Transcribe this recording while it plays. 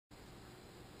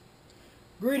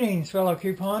Greetings, fellow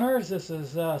couponers. This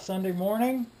is Sunday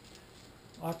morning,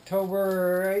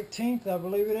 October 18th, I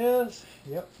believe it is.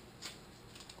 Yep,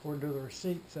 according to the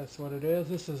receipts, that's what it is.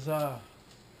 This is a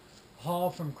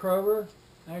haul from Kroger.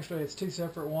 Actually, it's two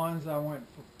separate ones. I went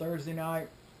for Thursday night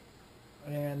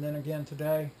and then again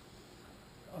today.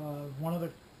 One of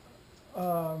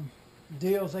the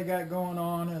deals they got going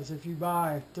on is if you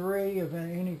buy 3 of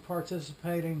any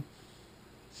participating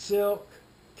Silk,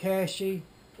 Kashi,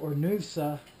 or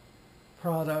Noosa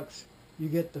products, you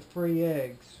get the free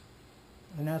eggs,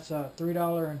 and that's a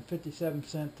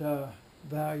 $3.57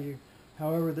 value.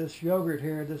 However, this yogurt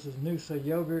here, this is Noosa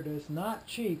yogurt, it's not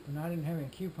cheap, and I didn't have any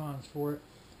coupons for it.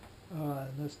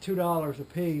 That's $2 a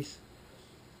piece.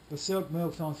 The Silk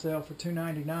milk's on sale for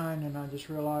 $2.99, and I just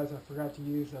realized I forgot to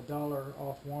use $1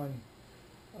 off one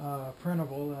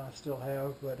printable that I still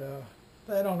have, but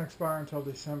they don't expire until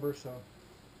December, so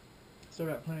still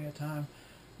got plenty of time.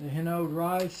 The Hinode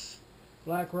rice,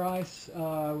 black rice,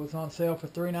 was on sale for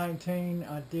 $3.19.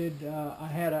 I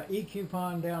had an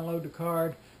e-coupon, download the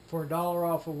card for $1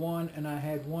 off of one, and I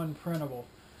had one printable.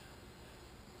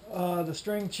 The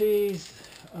string cheese,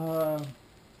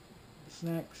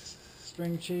 snacks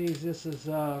string cheese. This is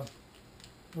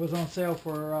was on sale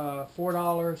for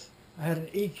 $4. I had an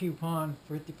e-coupon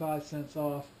for 55 cents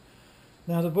off.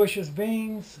 Now the Bush's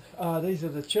beans, these are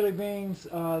the chili beans.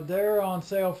 They're on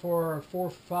sale for $4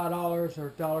 for $5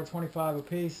 or $1.25 a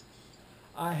piece.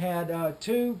 I had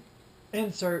 2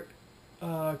 insert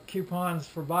coupons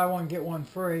for buy one get one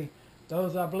free.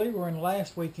 Those I believe were in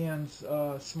last weekend's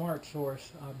Smart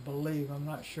Source. I believe, I'm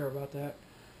not sure about that.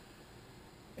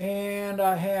 And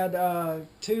I had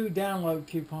 2 download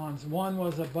coupons. One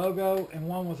was a BOGO and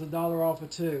one was $1 off of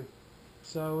 2.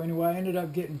 So anyway, I ended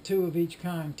up getting 2 of each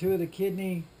kind. 2 of the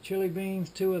kidney chili beans,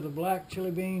 2 of the black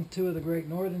chili beans, 2 of the Great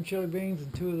Northern chili beans,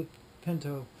 and 2 of the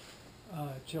pinto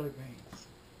chili beans.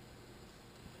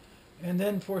 And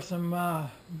then for some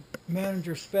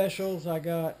manager specials, I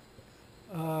got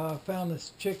found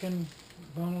this chicken,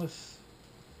 boneless,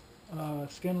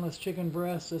 skinless chicken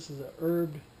breast. This is a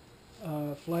herb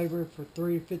flavor for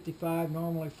 $3.55,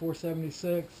 normally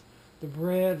 $4.76. The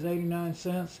bread's 89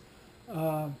 cents.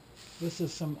 This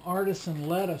is some artisan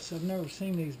lettuce. I've never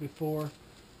seen these before.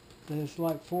 There's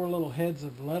like 4 little heads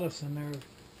of lettuce in there.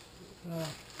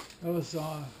 That was,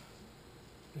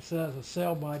 it says a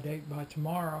sell-by date by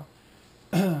tomorrow.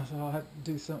 So I'll have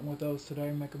to do something with those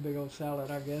today, make a big old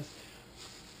salad, I guess.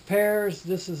 Pears,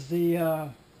 this is the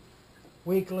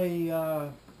weekly,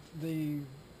 the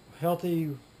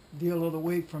healthy deal of the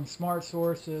week from Smart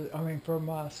Source.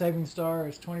 From Saving Star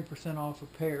is 20% off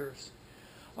of pears.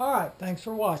 All right, thanks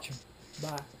for watching.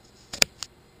 Bye.